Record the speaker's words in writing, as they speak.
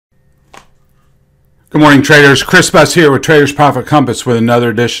Good morning, traders. Chris Best here with Traders Profit Compass with another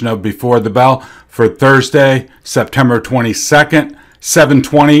edition of Before the Bell for Thursday, September 22nd,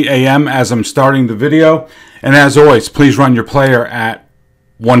 7:20 a.m. as I'm starting the video. And as always, please run your player at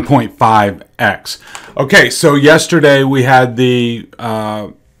 1.5x. Okay, so yesterday we had the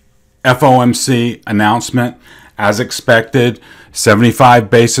FOMC announcement. As expected, 75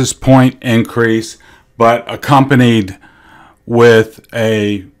 basis point increase, but accompanied with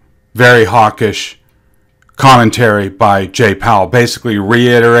a very hawkish commentary by Jay Powell, basically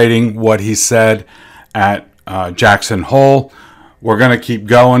reiterating what he said at Jackson Hole. We're going to keep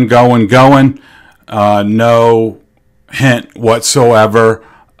going. No hint whatsoever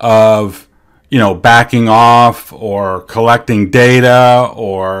of, backing off or collecting data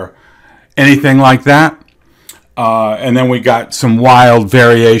or anything like that. And then we got some wild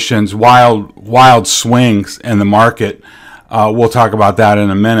variations, wild swings in the market. We'll talk about that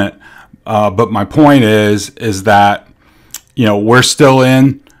in a minute. But my point is that, we're still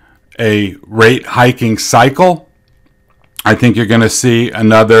in a rate hiking cycle. I think you're going to see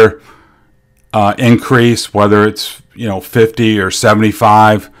another increase, whether it's, 50 or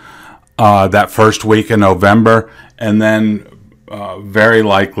 75 that first week in November. And then very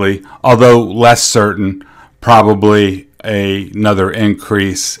likely, although less certain, probably another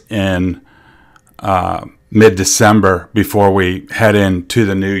increase in mid-December before we head into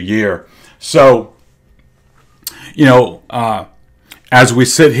the new year. So, as we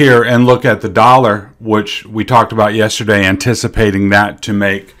sit here and look at the dollar, which we talked about yesterday, anticipating that to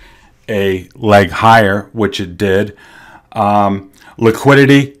make a leg higher, which it did,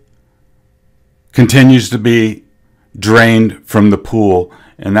 liquidity continues to be drained from the pool.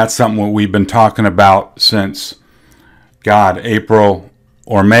 And that's something we've been talking about since, April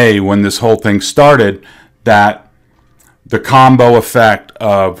or May, when this whole thing started, that the combo effect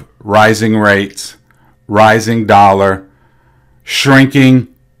of rising rates, rising dollar, shrinking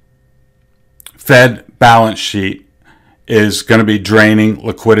Fed balance sheet is going to be draining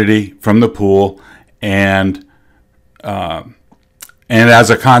liquidity from the pool, and as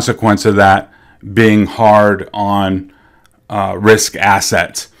a consequence of that, being hard on risk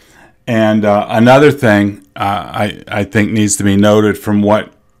assets. And another thing I think needs to be noted from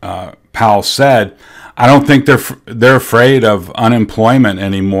what Powell said, I don't think they're afraid of unemployment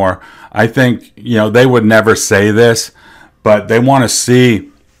anymore. I think, they would never say this, but they want to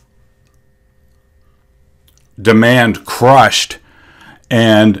see demand crushed.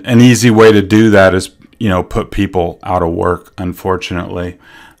 And an easy way to do that is, put people out of work, unfortunately.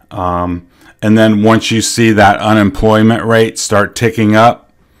 And then once you see that unemployment rate start ticking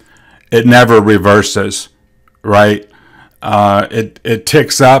up, it never reverses, right? It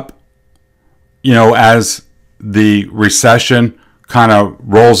ticks up, as the recession kind of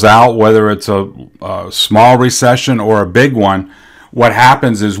rolls out, whether it's a small recession or a big one. What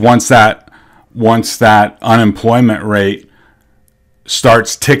happens is once that unemployment rate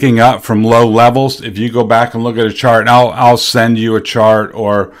starts ticking up from low levels, if you go back and look at a chart, and I'll send you a chart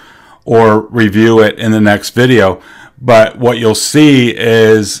or review it in the next video. But what you'll see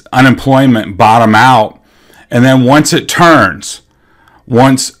is unemployment bottom out, and then once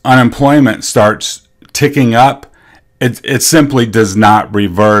unemployment starts ticking up, it simply does not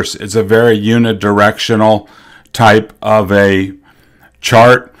reverse. It's a very unidirectional type of a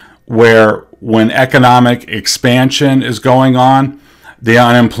chart where when economic expansion is going on, the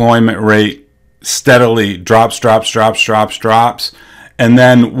unemployment rate steadily drops. And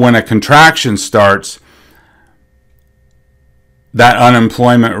then when a contraction starts, that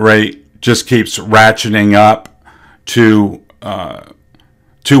unemployment rate just keeps ratcheting up to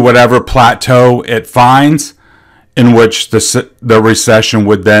whatever plateau it finds, in which the recession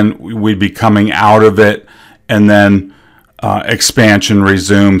we'd be coming out of it, and then expansion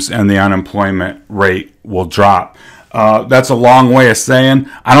resumes and the unemployment rate will drop. That's a long way of saying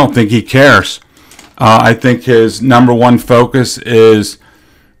I don't think he cares. I think his number one focus is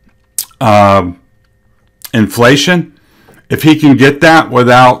inflation. If he can get that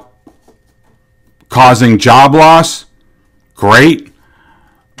without causing job loss, great.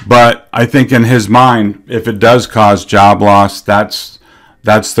 But I think in his mind, if it does cause job loss, that's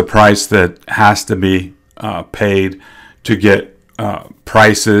the price that has to be paid to get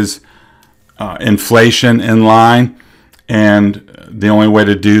prices, inflation in line. And the only way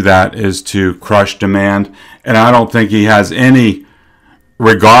to do that is to crush demand. And I don't think he has any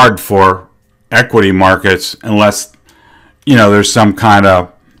regard for equity markets unless, there's some kind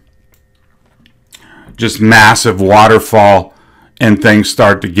of just massive waterfall and things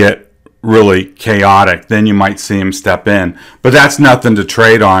start to get really chaotic. Then you might see him step in. But that's nothing to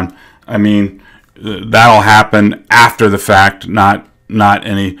trade on. I mean, that'll happen after the fact, not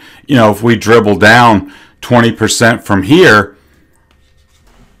any, if we dribble down 20% from here,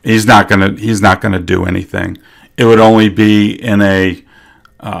 he's not gonna do anything. It would only be in a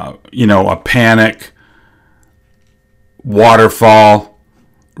panic waterfall,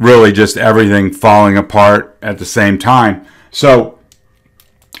 really just everything falling apart at the same time. So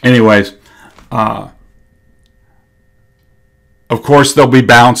anyways, of course there'll be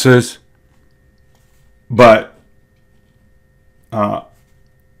bounces, but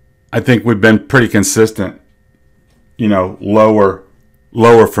I think we've been pretty consistent, lower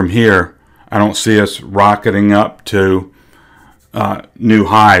from here. I don't see us rocketing up to new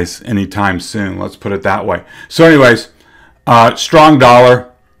highs anytime soon. Let's put it that way. So anyways, strong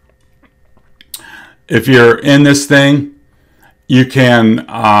dollar. If you're in this thing, you can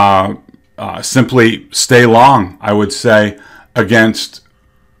simply stay long, I would say, against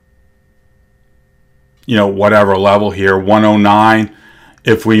whatever level here, 109.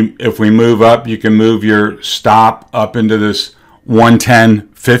 If we move up, you can move your stop up into this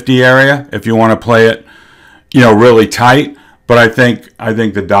 110.50 area if you want to play it, really tight. But I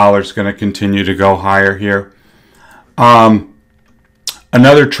think the dollar's going to continue to go higher here.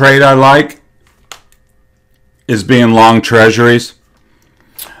 Another trade I like is being long treasuries.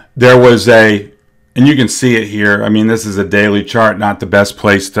 There was and you can see it here. I mean, this is a daily chart, not the best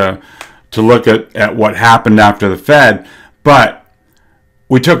place to look at what happened after the Fed, but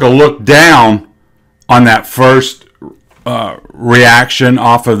we took a look down on that first reaction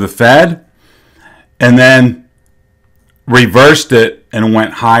off of the Fed, and then reversed it and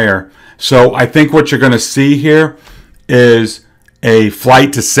went higher. So I think what you're going to see here is a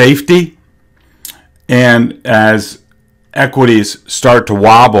flight to safety, and as equities start to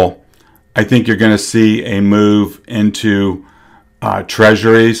wobble, I think you're going to see a move into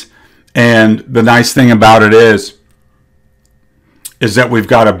treasuries. And the nice thing about it is that we've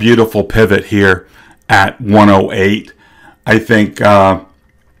got a beautiful pivot here at 108. I think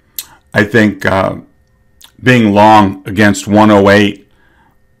being long against 108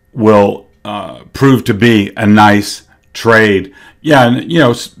 will prove to be a nice trade. Yeah, and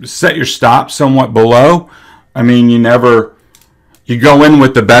set your stop somewhat below. I mean, you go in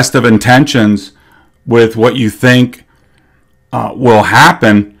with the best of intentions with what you think will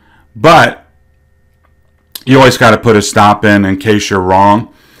happen, but you always got to put a stop in case you're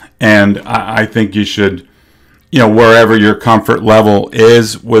wrong. And I think you should, wherever your comfort level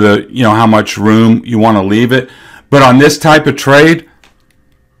is with how much room you want to leave it. But on this type of trade,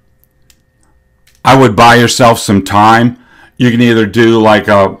 I would buy yourself some time. You can either do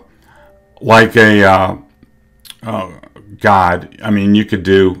you could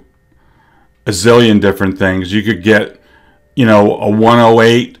do a zillion different things. You could get, a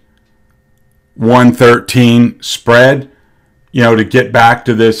 108, 113 spread, to get back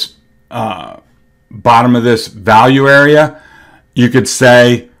to this bottom of this value area. You could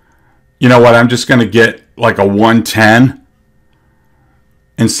say, I'm just going to get like a 110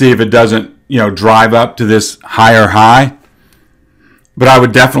 and see if it doesn't, drive up to this higher high. But I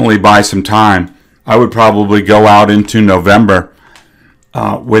would definitely buy some time. I would probably go out into November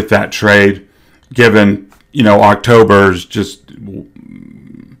with that trade, given,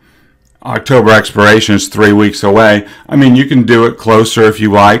 October expiration is 3 weeks away. I mean, you can do it closer if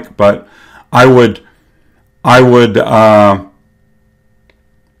you like, but I would buy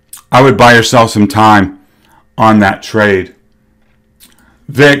yourself some time on that trade.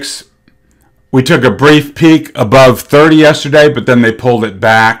 VIX, we took a brief peek above 30 yesterday, but then they pulled it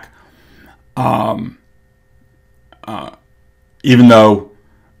back. Even though,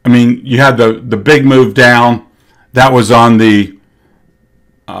 you had the big move down, that was on the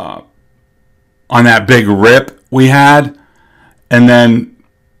on that big rip we had, and then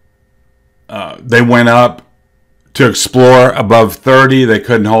they went up to explore above 30. They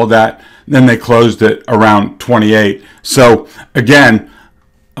couldn't hold that. Then they closed it around 28. So again,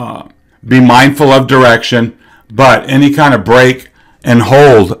 be mindful of direction, but any kind of break and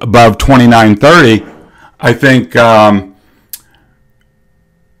hold above 29.30, I think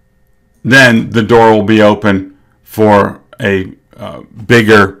then the door will be open for a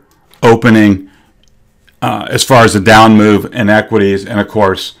bigger opening as far as the down move in equities, and of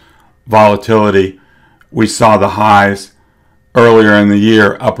course volatility. We saw the highs earlier in the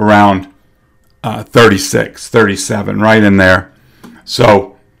year up around 36, 37, right in there.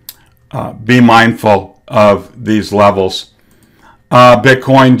 So be mindful of these levels.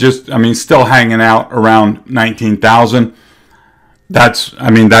 Bitcoin still hanging out around 19,000.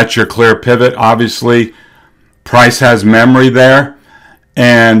 That's your clear pivot. Obviously, price has memory there,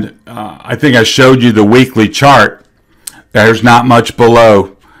 and I think I showed you the weekly chart. There's not much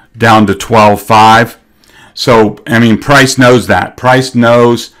below, down to 12.5. So, I mean, price knows that. Price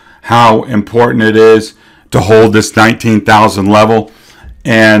knows how important it is to hold this 19,000 level.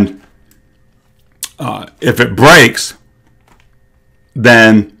 And if it breaks,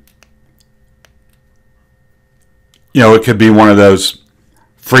 then, it could be one of those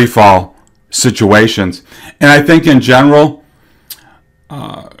free fall situations. And I think in general,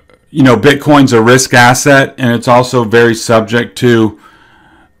 Bitcoin's a risk asset, and it's also very subject to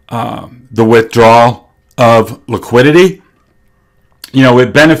the withdrawal of liquidity.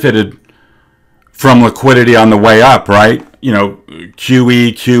 It benefited from liquidity on the way up, right?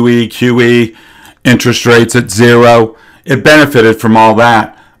 QE, interest rates at 0. It benefited from all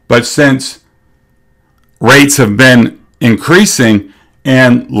that. But since rates have been increasing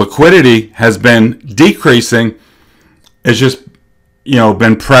and liquidity has been decreasing, it's just,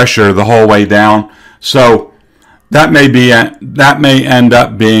 been pressure the whole way down. So that may end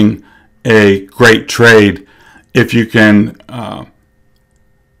up being a great trade if you can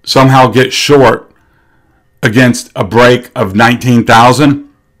somehow get short against a break of 19,000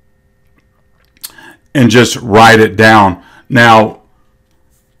 and just ride it down. Now,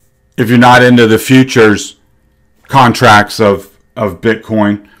 if you're not into the futures contracts of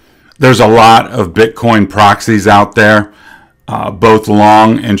Bitcoin, there's a lot of Bitcoin proxies out there, both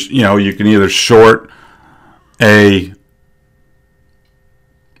long and, you can either short a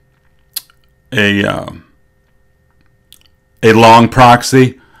long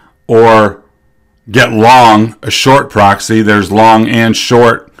proxy or get long a short proxy. There's long and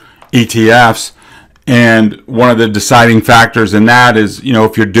short ETFs. And one of the deciding factors in that is,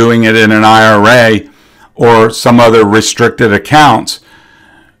 if you're doing it in an IRA or some other restricted accounts,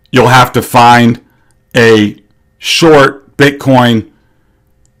 you'll have to find a short Bitcoin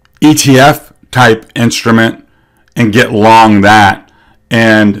ETF type instrument and get long that.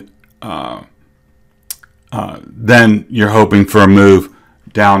 And then you're hoping for a move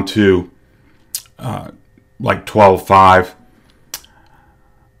down to like 12.5.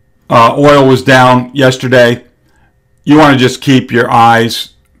 Oil was down yesterday. You want to just keep your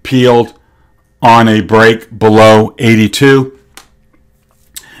eyes peeled on a break below 82.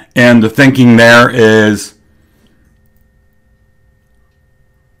 And the thinking there is,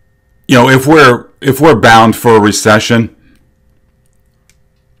 if we're bound for a recession,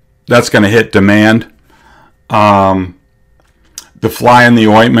 that's going to hit demand. The fly in the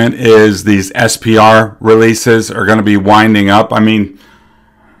ointment is these SPR releases are going to be winding up. I mean,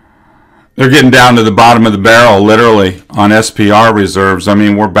 they're getting down to the bottom of the barrel, literally, on SPR reserves. I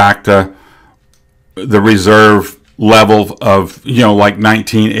mean, we're back to the reserve level of, like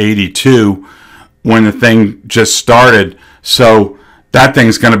 1982 when the thing just started. So that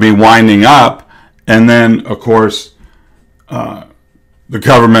thing's going to be winding up. And then, of course, the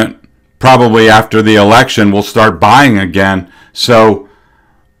government, probably after the election, will start buying again. So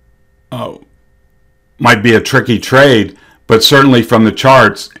might be a tricky trade, but certainly from the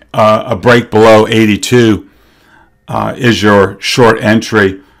charts, a break below 82 is your short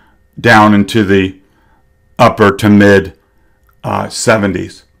entry down into the upper to mid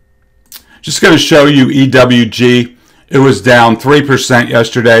 70s. Just going to show you EWG. It was down 3%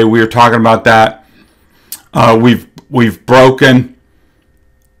 yesterday. We were talking about that. We've broken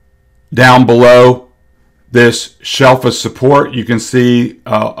down below this shelf of support. You can see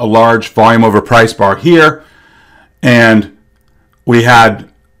a large volume over price bar here, and we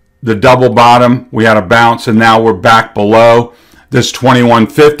had the double bottom, we had a bounce, and now we're back below this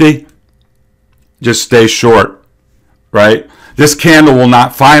 2150. Just stay short, right? This candle will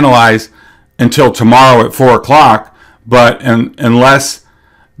not finalize until tomorrow at 4 o'clock, but unless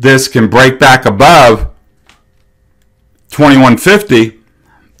this can break back above 2150,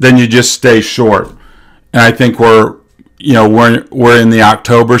 then you just stay short. And I think we're in the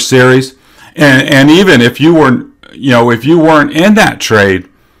October series, and even if you were, if you weren't in that trade,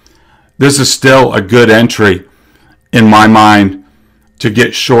 this is still a good entry in my mind to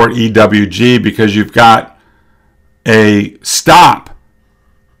get short EWG, because you've got a stop,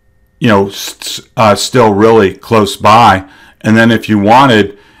 still really close by. And then if you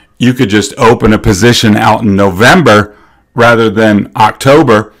wanted, you could just open a position out in November rather than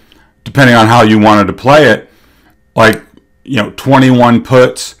October, depending on how you wanted to play it, like 21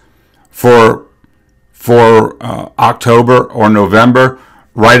 puts for October or November,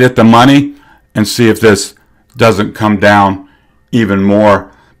 right at the money, and see if this doesn't come down even more.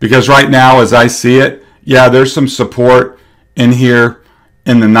 Because right now, as I see it, yeah, there's some support in here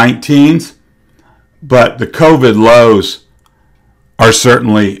in the 19s, but the COVID lows are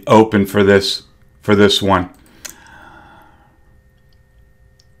certainly open for this one.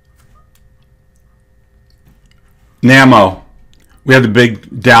 NAMO, we had the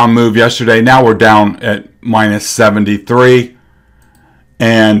big down move yesterday. Now we're down at minus 73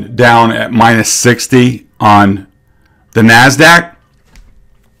 and down at minus 60 on the NASDAQ.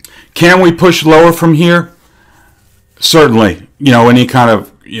 Can we push lower from here? Certainly. Any kind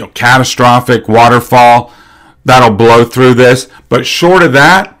of catastrophic waterfall that'll blow through this. But short of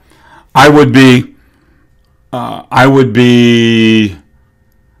that, I would be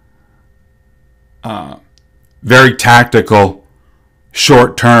very tactical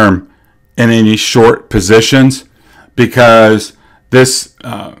short term in any short positions, because this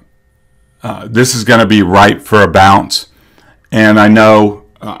is going to be ripe for a bounce. And I know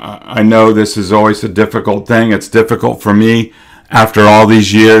this is always a difficult thing. It's difficult for me after all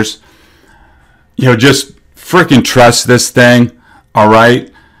these years. Just freaking trust this thing, all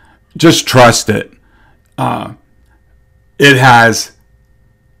right? Just trust it. It has,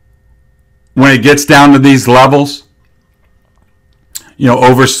 when it gets down to these levels,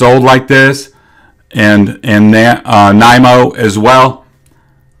 oversold like this, and NYMO as well,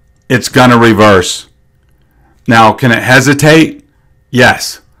 it's going to reverse. Now, can it hesitate?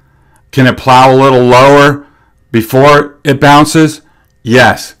 Yes. Can it plow a little lower before it bounces?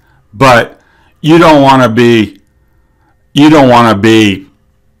 Yes. But you don't want to be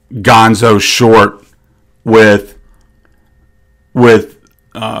gonzo short with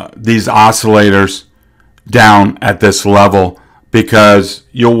these oscillators down at this level, because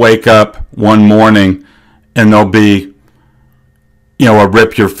you'll wake up one morning and there'll be a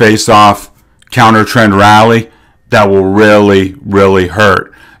rip your face off counter trend rally that will really, really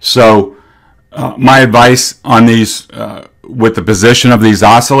hurt. So my advice on these with the position of these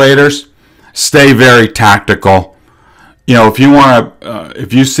oscillators, stay very tactical. If you want to,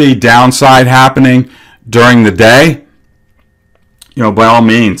 if you see downside happening during the day, by all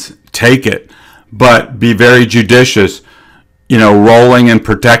means take it, but be very judicious. Rolling and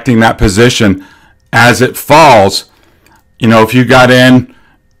protecting that position as it falls. If you got in,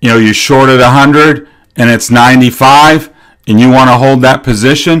 you shorted 100 and it's 95, and you want to hold that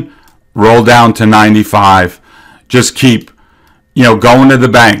position, roll down to 95. Just keep, going to the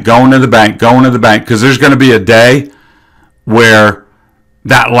bank, because there's going to be a day where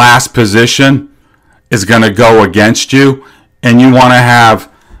that last position is going to go against you, and you want to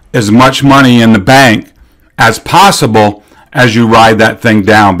have as much money in the bank as possible as you ride that thing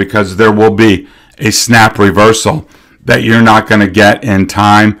down, because there will be a snap reversal that you're not going to get in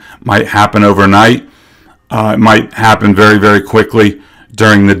time. Might happen overnight. It might happen very, very quickly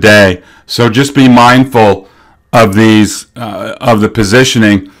during the day. So just be mindful of these, of the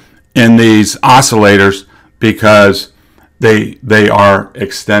positioning in these oscillators, because they are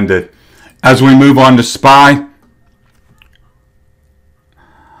extended. As we move on to SPY,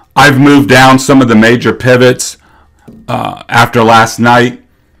 I've moved down some of the major pivots after last night.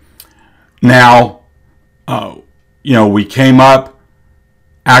 Now, we came up,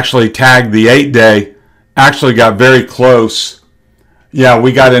 actually tagged the 8-day, actually got very close. Yeah,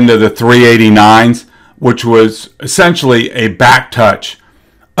 we got into the 389s, which was essentially a back touch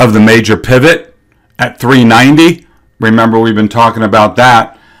of the major pivot at 390. Remember, we've been talking about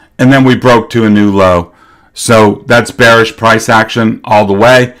that. And then we broke to a new low. So that's bearish price action all the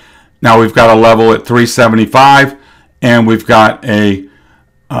way. Now we've got a level at 375, and we've got a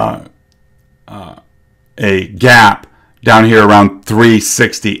gap down here around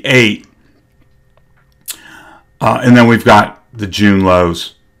 368. And then we've got the June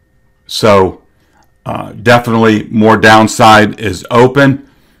lows. So definitely more downside is open,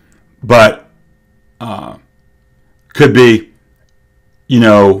 but could be,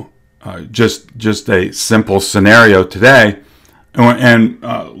 just a simple scenario today. And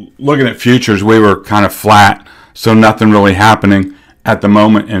looking at futures, we were kind of flat, so nothing really happening at the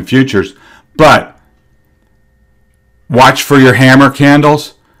moment in futures. But watch for your hammer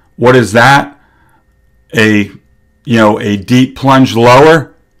candles. What is that? A deep plunge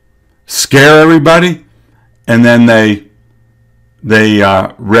lower, scare everybody, and then they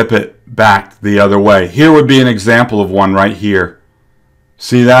rip it back the other way. Here would be an example of one right here.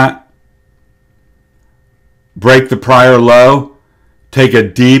 See that? Break the prior low, take a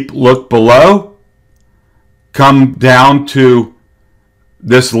deep look below, come down to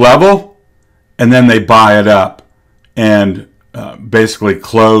this level, and then they buy it up and basically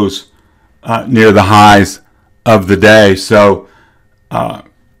close near the highs of the day. So,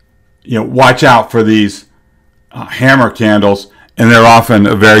 watch out for these hammer candles, and they're often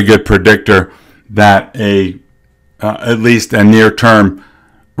a very good predictor that a at least a near-term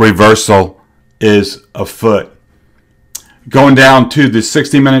reversal is afoot. Going down to the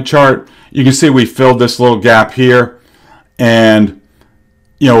 60-minute chart, you can see we filled this little gap here. And,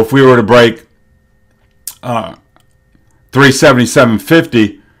 you know, if we were to break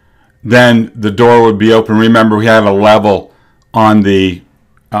 377.50, then the door would be open. Remember, we had a level on the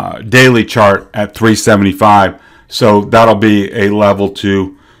daily chart at 375. So that'll be a level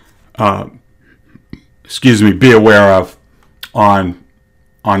to, be aware of on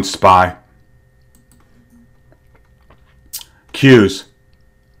SPY. Qs.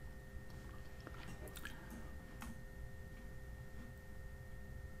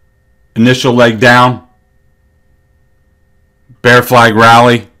 Initial leg down. Bear flag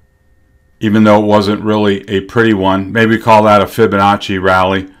rally, even though it wasn't really a pretty one. Maybe call that a Fibonacci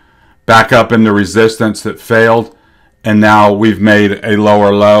rally. Back up into resistance that failed, and now we've made a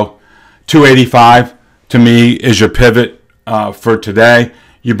lower low. 285 to me is your pivot for today.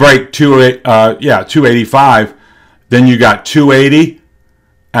 You break 285, then you got 280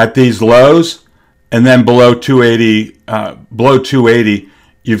 at these lows, and then below 280,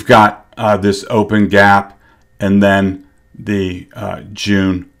 you've got this open gap, and then the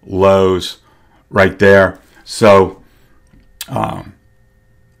June lows right there. So, and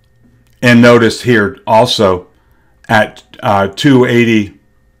notice here also at 280,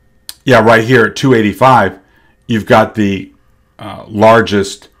 right here at 285, you've got the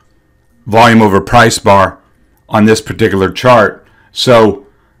largest volume over price bar on this particular chart. So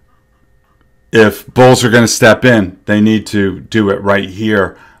if bulls are going to step in, they need to do it right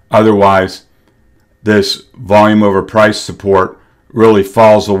here. Otherwise, this volume over price support really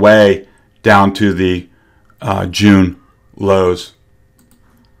falls away down to the June lows.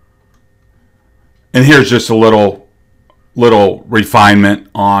 And here's just a little refinement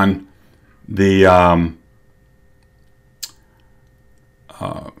on the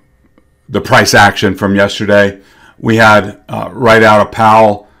price action from yesterday. We had right out of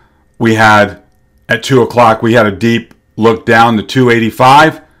Powell, we had at 2 o'clock, we had a deep look down to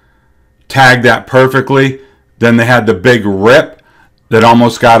 285, tagged that perfectly. Then they had the big rip that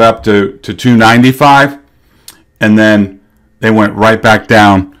almost got up to 295, and then they went right back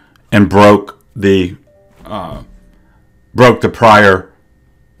down and broke the prior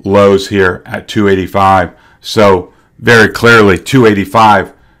lows here at 285. So very clearly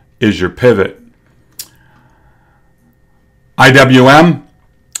 285 is your pivot. IWM,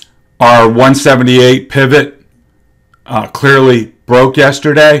 our 178 pivot clearly broke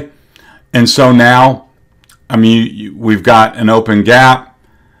yesterday, and so now, I mean, we've got an open gap,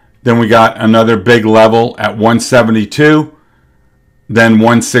 then we got another big level at 172, then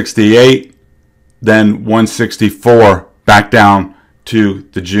 168, then 164, back down to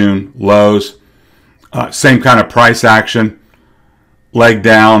the June lows. Same kind of price action, leg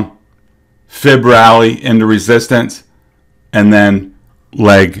down, fib rally into resistance, and then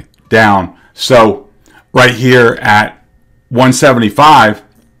leg down. So right here at 175,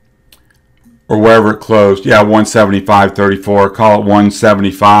 or wherever it closed, 175.34, call it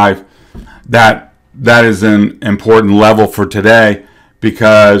 175. That is an important level for today,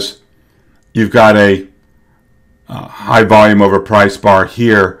 because you've got a high volume over price bar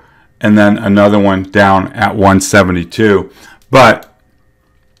here, and then another one down at 172. But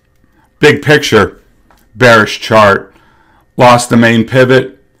big picture, bearish chart. Lost the main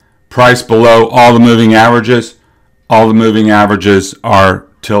pivot, price below all the moving averages. All the moving averages are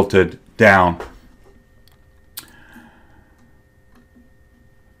tilted down.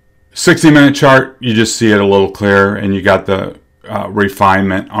 60-minute chart, you just see it a little clearer, and you got the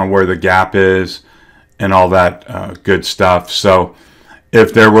refinement on where the gap is and all that good stuff. So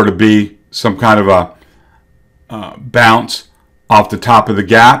if there were to be some kind of a bounce off the top of the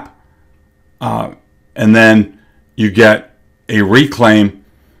gap, and then you get a reclaim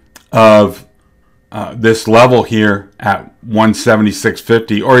of this level here at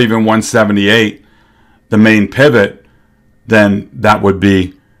 176.50 or even 178, the main pivot, then that would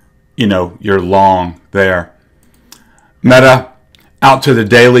be, your long there. Meta, out to the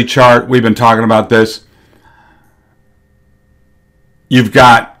daily chart. We've been talking about this. You've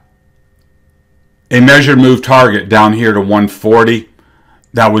got a measured move target down here to 140.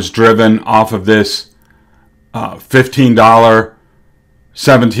 That was driven off of this $15,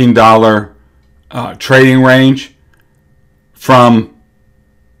 $17 trading range from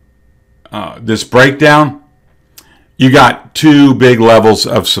this breakdown. You got two big levels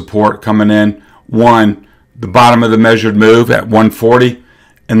of support coming in. One, the bottom of the measured move at 140,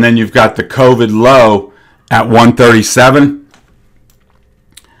 and then you've got the COVID low at 137.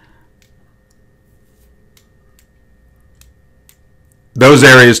 those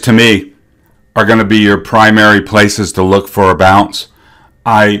areas to me are going to be your primary places to look for a bounce.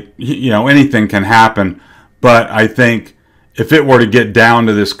 Anything can happen, but I think if it were to get down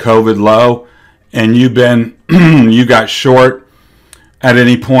to this COVID low and you got short at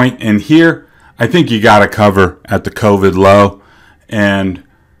any point in here, I think you got to cover at the COVID low and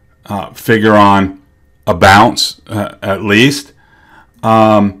figure on a bounce at least.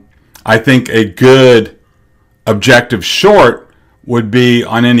 I think a good objective short would be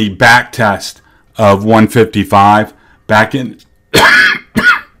on any back test of 155 back into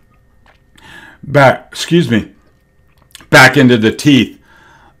the teeth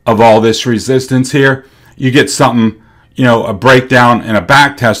of all this resistance here. You get something, a breakdown and a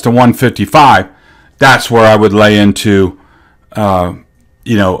back test to 155. That's where I would lay into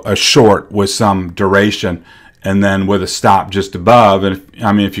a short with some duration, and then with a stop just above.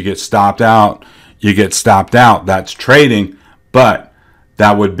 And if you get stopped out, you get stopped out. That's trading, but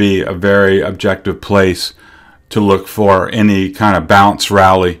that would be a very objective place to look for any kind of bounce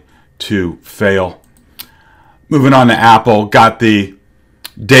rally to fail. Moving on to Apple, got the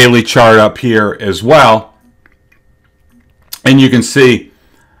daily chart up here as well, and you can see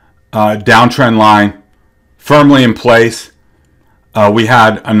downtrend line firmly in place. We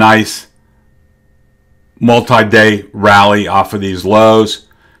had a nice multi-day rally off of these lows,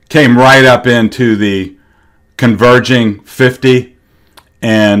 came right up into the converging 50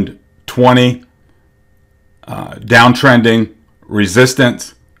 and 20 downtrending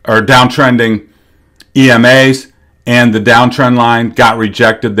resistance, or downtrending EMAs, and the downtrend line got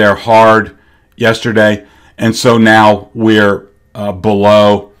rejected there hard yesterday, and so now we're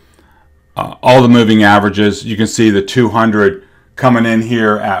below all the moving averages. You can see the 200 coming in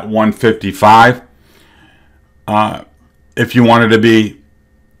here at 155. If you wanted to be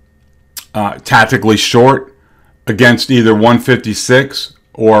tactically short against either 156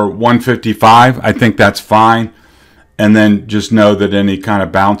 or 155, I think that's fine. And then just know that any kind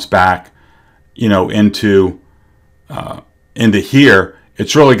of bounce back, into here,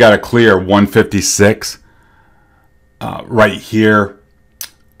 it's really got to clear 156 right here,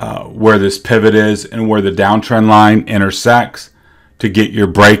 where this pivot is and where the downtrend line intersects, to get your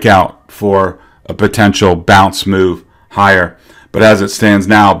breakout for a potential bounce move higher. But as it stands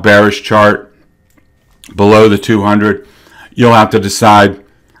now, bearish chart below the 200. You'll have to decide,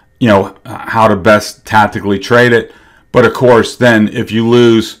 how to best tactically trade it. But of course, then if you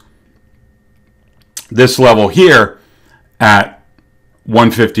lose this level here at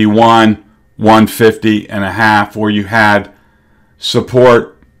 151, 150 and a half, where you had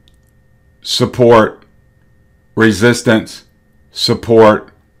support, resistance,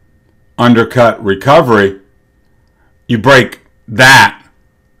 support, undercut, recovery, you break that,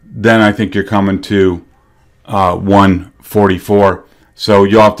 then I think you're coming to 144. So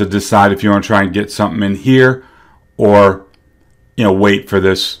you'll have to decide if you want to try and get something in here, or wait for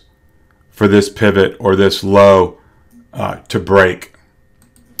this pivot or this low to break.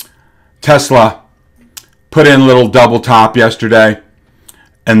 Tesla put in a little double top yesterday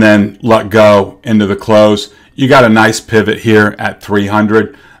and then let go into the close. You got a nice pivot here at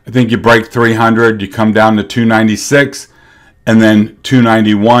 300. I think you break 300, you come down to 296 and then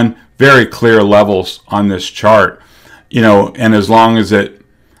 291. Very clear levels on this chart. And as long as it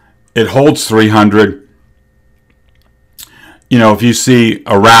holds 300, if you see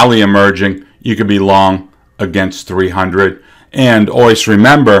a rally emerging, you could be long against 300. And always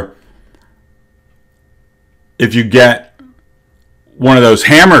remember, if you get one of those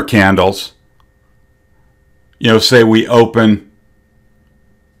hammer candles, say we open,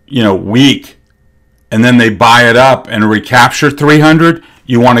 weak, and then they buy it up and recapture 300,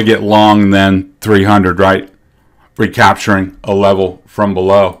 you want to get long then 300, right? Recapturing a level from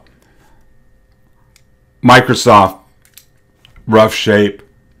below. Microsoft, rough shape.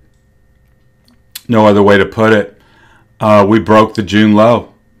 No other way to put it. We broke the June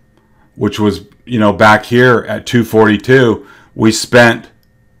low, which was, back here at 242. We spent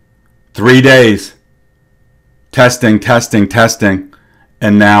 3 days testing,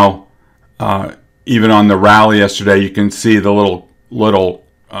 and now even on the rally yesterday, you can see the little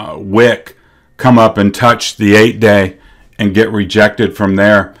wick come up and touch the 8-day and get rejected from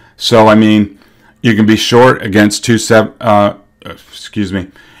there. So you can be short against you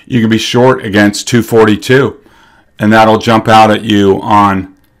can be short against 242, and that'll jump out at you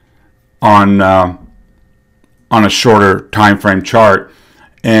on a shorter time frame chart.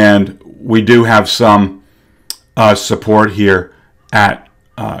 And we do have some support here at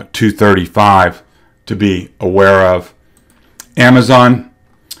 235 to be aware of. Amazon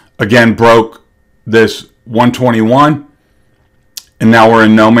again broke this 121 and now we're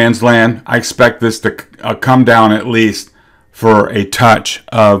in no man's land. I expect this to come down at least for a touch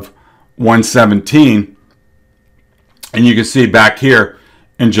of 117. And you can see back here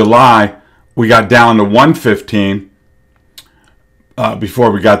in July, we got down to 115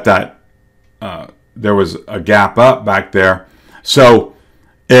 before we got that. There was a gap up back there. So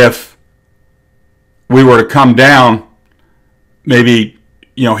if we were to come down, maybe,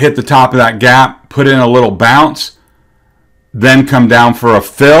 hit the top of that gap, put in a little bounce, then come down for a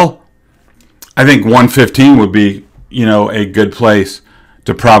fill, I think 115 would be, a good place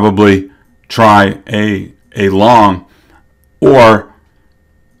to probably try a long, or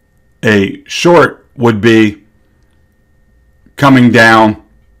a short would be coming down,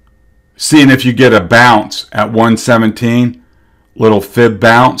 seeing if you get a bounce at 117, little fib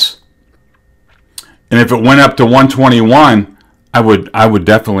bounce. And if it went up to 121, I would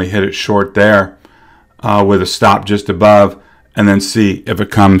definitely hit it short there with a stop just above, and then see if it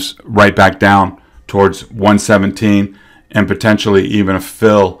comes right back down towards 117 and potentially even a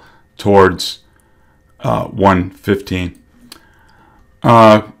fill towards 115.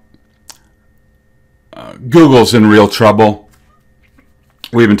 Google's in real trouble.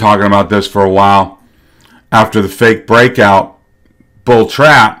 We've been talking about this for a while. After the fake breakout, bull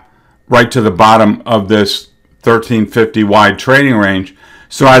trap, right to the bottom of this 1350 wide trading range.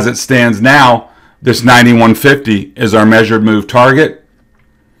 So as it stands now, this 9150 is our measured move target.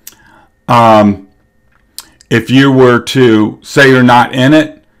 If you were to say you're not in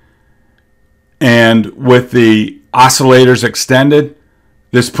it, and with the oscillators extended,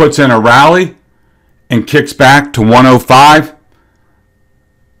 this puts in a rally and kicks back to 105,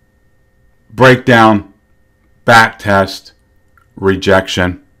 breakdown, back test,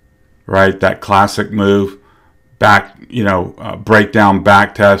 rejection, right? That classic move, back, breakdown,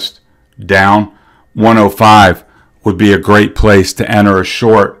 back test, down. 105 would be a great place to enter a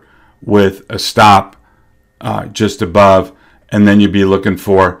short with a stop just above, and then you'd be looking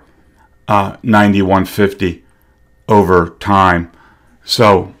for 9150 over time.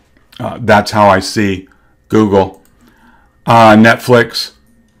 So that's how I see Google. Netflix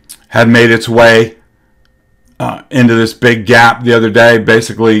had made its way into this big gap the other day,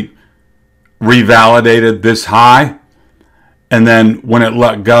 basically revalidated this high, and then when it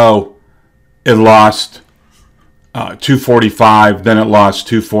let go, it lost 245, then it lost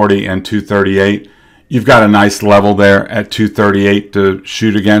 240 and 238. You've got a nice level there at 238 to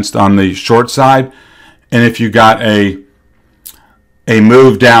shoot against on the short side. And if you got a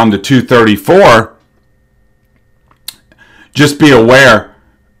move down to 234, just be aware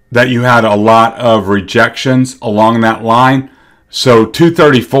that you had a lot of rejections along that line. So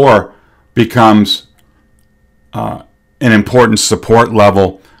 234 becomes an important support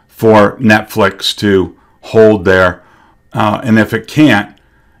level for Netflix to hold there. And if it can't,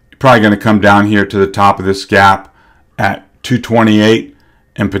 you're probably going to come down here to the top of this gap at 228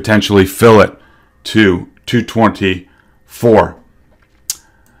 and potentially fill it to 224.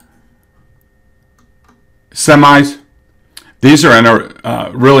 Semis, these are in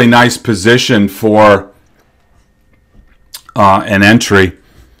a really nice position for an entry,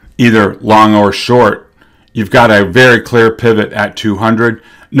 either long or short. You've got a very clear pivot at 200.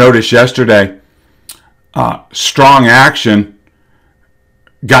 Notice yesterday, strong action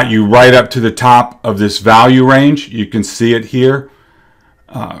got you right up to the top of this value range. You can see it here.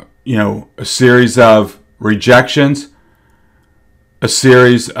 A series of rejections, a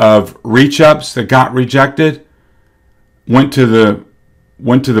series of reach ups that got rejected, went to the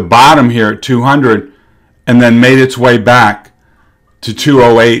bottom here at 200, and then made its way back to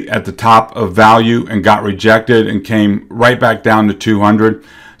 208 at the top of value and got rejected and came right back down to 200.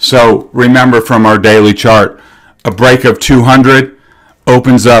 So remember from our daily chart, a break of 200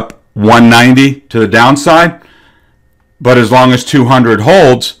 opens up 190 to the downside, but as long as 200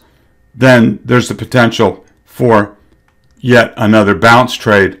 holds, then there's the potential for yet another bounce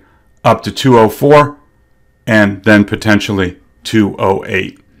trade up to 204 and then potentially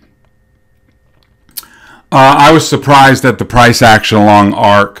 208. I was surprised at the price action along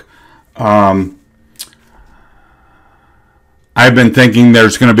ARC. I've been thinking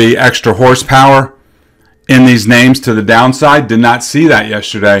there's going to be extra horsepower in these names to the downside. Did not see that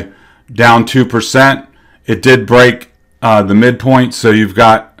yesterday. Down 2%. It did break the midpoint, so you've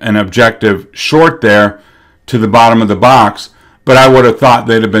got an objective short there to the bottom of the box. But I would have thought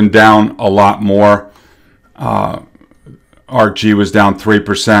they'd have been down a lot more. ARCG was down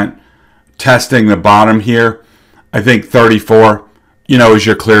 3%. Testing the bottom here. I think 34, is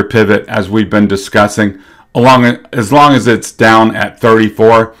your clear pivot, as we've been discussing. As long as it's down at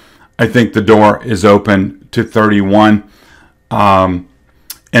 34, I think the door is open to 31. And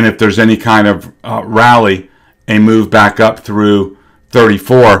if there's any kind of rally, a move back up through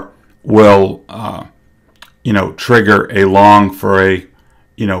 34 will, trigger a long for a,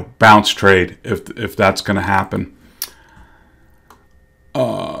 bounce trade if that's going to happen.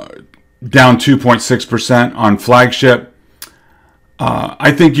 Down 2.6% on flagship.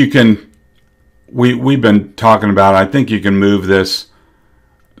 I think you can, we've been talking about, I think you can move this,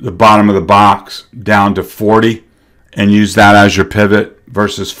 the bottom of the box down to 40 and use that as your pivot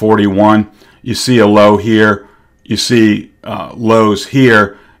versus 41. You see a low here, you see lows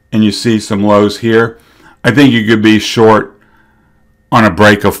here, and you see some lows here. I think you could be short on a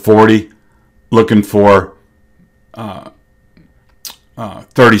break of 40, looking for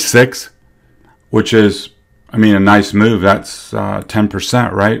 36, which is, a nice move. That's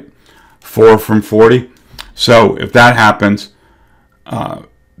 10%, right? 4 from 40. So if that happens,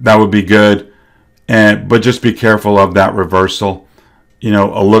 that would be good. But just be careful of that reversal.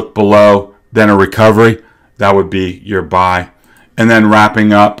 A look below, then a recovery. That would be your buy. And then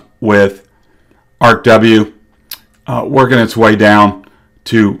wrapping up with ARKW, working its way down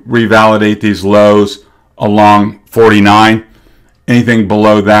to revalidate these lows along 49. Anything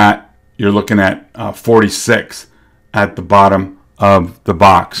below that, you're looking at 46 at the bottom of the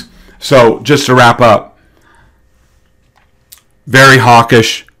box. So just to wrap up, very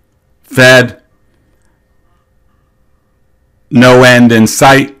hawkish. Fed, no end in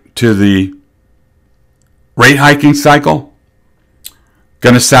sight to the rate hiking cycle.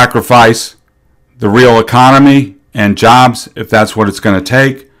 Going to sacrifice the real economy and jobs if that's what it's going to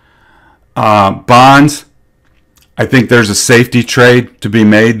take. Bonds, I think there's a safety trade to be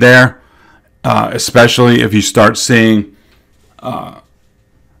made there, especially if you start seeing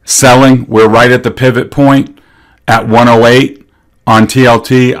selling. We're right at the pivot point at 108 on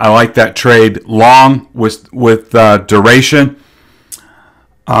TLT. I like that trade long with duration.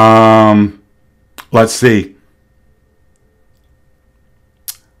 Let's see.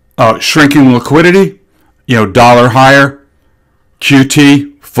 Shrinking liquidity, dollar higher,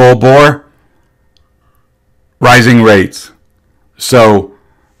 QT, full bore, rising rates. So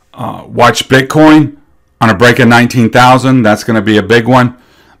watch Bitcoin on a break of 19,000. That's going to be a big one.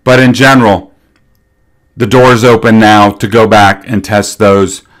 But in general, the door is open now to go back and test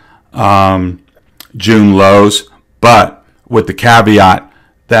those June lows, but with the caveat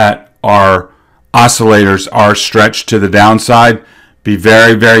that our oscillators are stretched to the downside. Be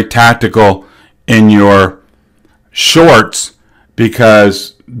very, very tactical in your shorts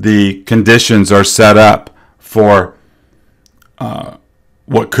because the conditions are set up for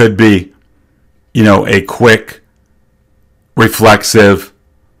what could be, a quick, reflexive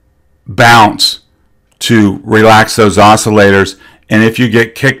bounce to relax those oscillators. And if you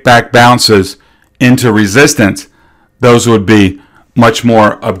get kickback bounces into resistance, those would be much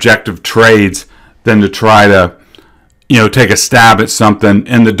more objective trades than to try to, take a stab at something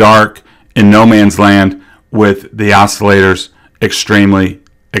in the dark in no man's land with the oscillators extremely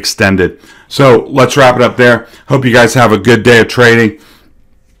extended. So let's wrap it up there. Hope you guys have a good day of trading.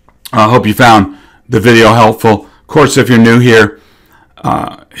 I hope you found the video helpful. Of course, if you're new here,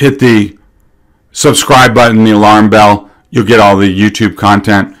 hit the subscribe button, the alarm bell. You'll get all the YouTube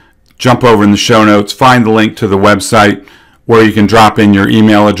content. Jump over in the show notes, find the link to the website where you can drop in your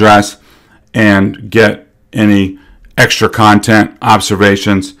email address and get any extra content,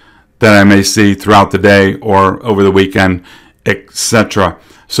 observations that I may see throughout the day or over the weekend, etc.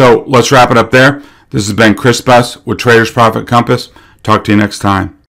 So let's wrap it up there. This has been Chris Buss with Traders Profit Compass. Talk to you next time.